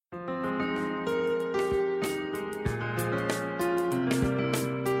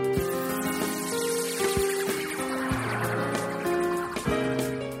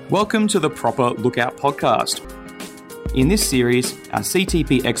Welcome to the Proper Lookout podcast. In this series, our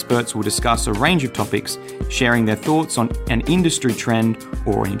CTP experts will discuss a range of topics, sharing their thoughts on an industry trend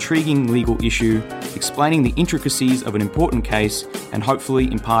or an intriguing legal issue, explaining the intricacies of an important case, and hopefully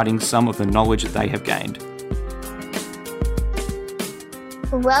imparting some of the knowledge that they have gained.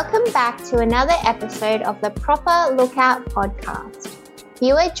 Welcome back to another episode of the Proper Lookout podcast.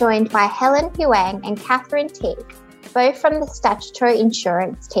 You are joined by Helen Huang and Catherine Teague, both from the Statutory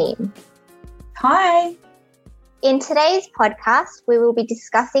Insurance team. Hi. In today's podcast, we will be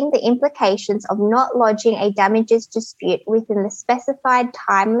discussing the implications of not lodging a damages dispute within the specified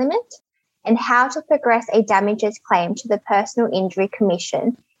time limit and how to progress a damages claim to the Personal Injury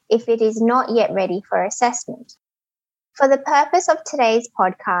Commission if it is not yet ready for assessment. For the purpose of today's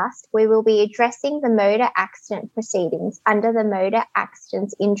podcast, we will be addressing the motor accident proceedings under the Motor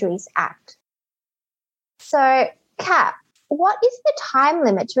Accidents Injuries Act. So, Kat, what is the time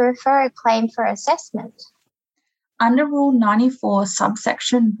limit to refer a claim for assessment? Under Rule 94,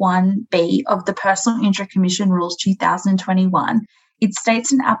 subsection 1B of the Personal Injury Commission Rules 2021, it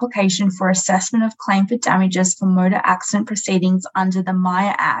states an application for assessment of claim for damages for motor accident proceedings under the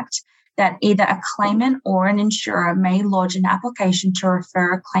MIA Act that either a claimant or an insurer may lodge an application to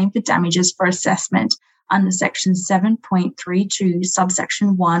refer a claim for damages for assessment under Section 7.32,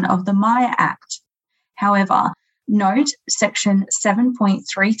 subsection 1 of the MIA Act. However, note Section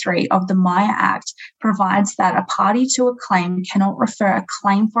 7.33 of the MIA Act provides that a party to a claim cannot refer a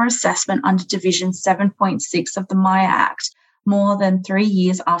claim for assessment under Division 7.6 of the MIA Act more than 3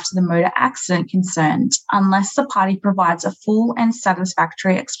 years after the motor accident concerned, unless the party provides a full and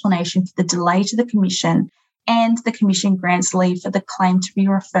satisfactory explanation for the delay to the Commission and the Commission grants leave for the claim to be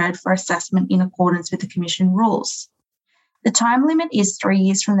referred for assessment in accordance with the Commission rules. The time limit is 3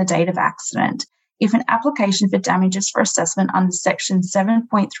 years from the date of accident. If an application for damages for assessment under Section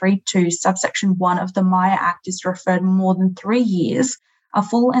 7.32, subsection 1 of the MIA Act is referred more than 3 years, a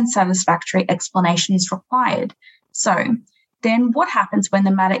full and satisfactory explanation is required. So, then what happens when the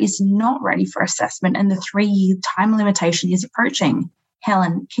matter is not ready for assessment and the 3-year time limitation is approaching?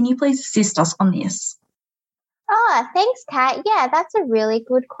 Helen, can you please assist us on this? Thanks, Kat. Yeah, that's a really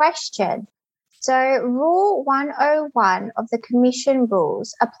good question. So Rule 101 of the Commission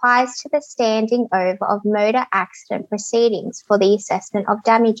rules applies to the standing over of motor accident proceedings for the assessment of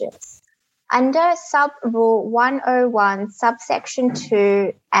damages. Under Sub-Rule 101, subsection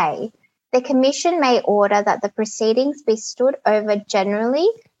 2A, the Commission may order that the proceedings be stood over generally,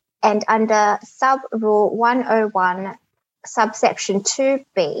 and under Sub-Rule 101, subsection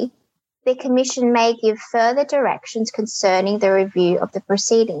 2B, the Commission may give further directions concerning the review of the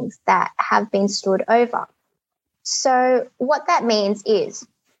proceedings that have been stood over. So what that means is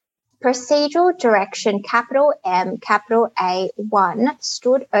Procedural Direction M A1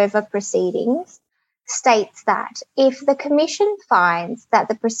 stood over proceedings states that if the Commission finds that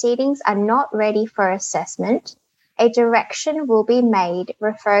the proceedings are not ready for assessment, a direction will be made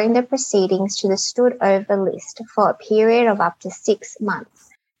referring the proceedings to the stood over list for a period of up to 6 months,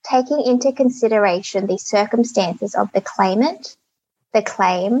 taking into consideration the circumstances of the claimant, the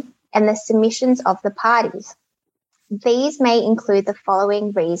claim, and the submissions of the parties. These may include the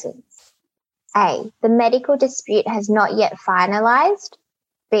following reasons. A, the medical dispute has not yet finalised.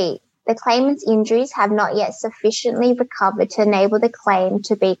 B, the claimant's injuries have not yet sufficiently recovered to enable the claim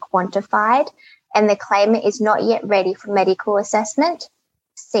to be quantified, and the claimant is not yet ready for medical assessment.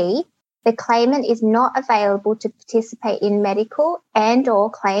 C, the claimant is not available to participate in medical and/or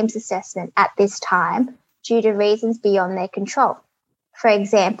claims assessment at this time due to reasons beyond their control. For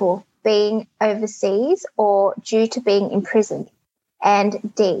example, being overseas or due to being imprisoned.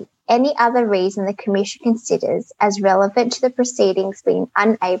 And D, any other reason the Commission considers as relevant to the proceedings being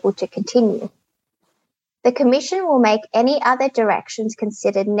unable to continue. The Commission will make any other directions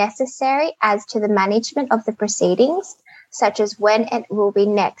considered necessary as to the management of the proceedings, such as when it will be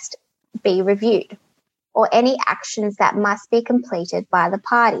next be reviewed, or any actions that must be completed by the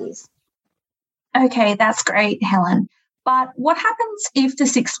parties. Okay, that's great, Helen. But what happens if the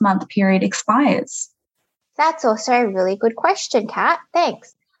 6-month period expires? That's also a really good question, Kat.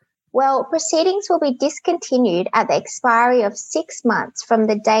 Thanks. Well, proceedings will be discontinued at the expiry of 6 months from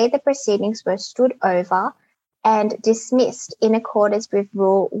the day the proceedings were stood over and dismissed in accordance with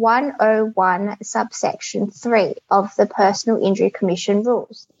Rule 101, subsection 3 of the Personal Injury Commission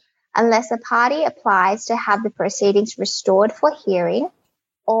rules, unless a party applies to have the proceedings restored for hearing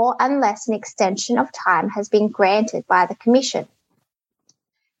or unless an extension of time has been granted by the Commission.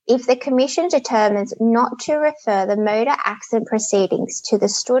 If the Commission determines not to refer the motor accident proceedings to the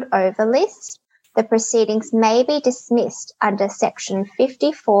stood over list, the proceedings may be dismissed under Section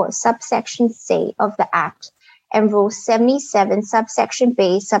 54, subsection C of the Act and Rule 77, subsection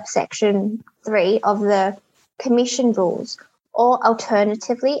B, subsection 3 of the Commission rules, or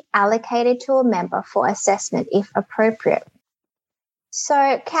alternatively allocated to a member for assessment if appropriate.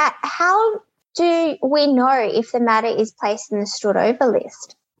 So, Kat, how do we know if the matter is placed in the stood over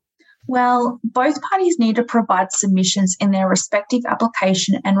list? Well, both parties need to provide submissions in their respective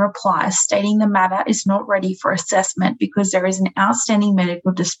application and reply stating the matter is not ready for assessment because there is an outstanding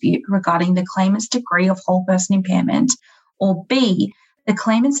medical dispute regarding the claimant's degree of whole person impairment, or B, the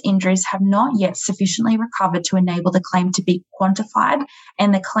claimant's injuries have not yet sufficiently recovered to enable the claim to be quantified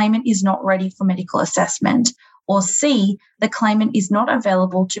and the claimant is not ready for medical assessment, or C, the claimant is not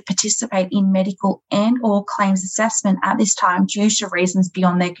available to participate in medical and or claims assessment at this time due to reasons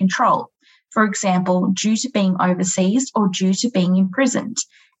beyond their control, for example, due to being overseas or due to being imprisoned.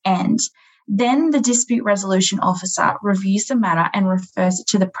 And then the dispute resolution officer reviews the matter and refers it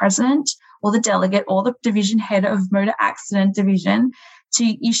to the president or the delegate or the division head of motor accident division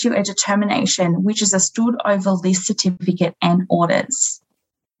to issue a determination, which is a stood over list certificate and orders.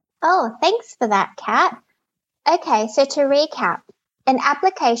 Oh, thanks for that, Kat. Okay, so to recap, an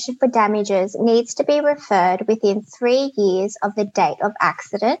application for damages needs to be referred within 3 years of the date of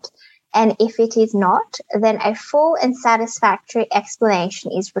accident, and if it is not, then a full and satisfactory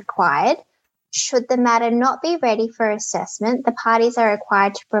explanation is required. Should the matter not be ready for assessment, the parties are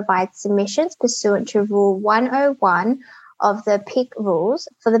required to provide submissions pursuant to Rule 101 of the PIC rules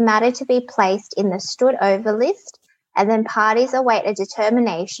for the matter to be placed in the stood over list, and then parties await a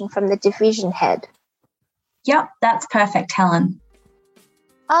determination from the division head. Yep, that's perfect, Helen.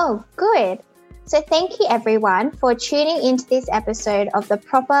 Oh, good. So thank you everyone for tuning into this episode of the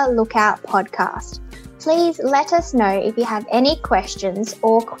Proper Lookout podcast. Please let us know if you have any questions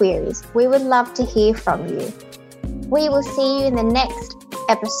or queries. We would love to hear from you. We will see you in the next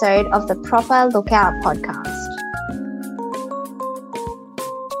episode of the Proper Lookout podcast.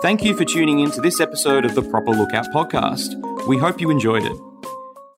 Thank you for tuning in to this episode of the Proper Lookout podcast. We hope you enjoyed it.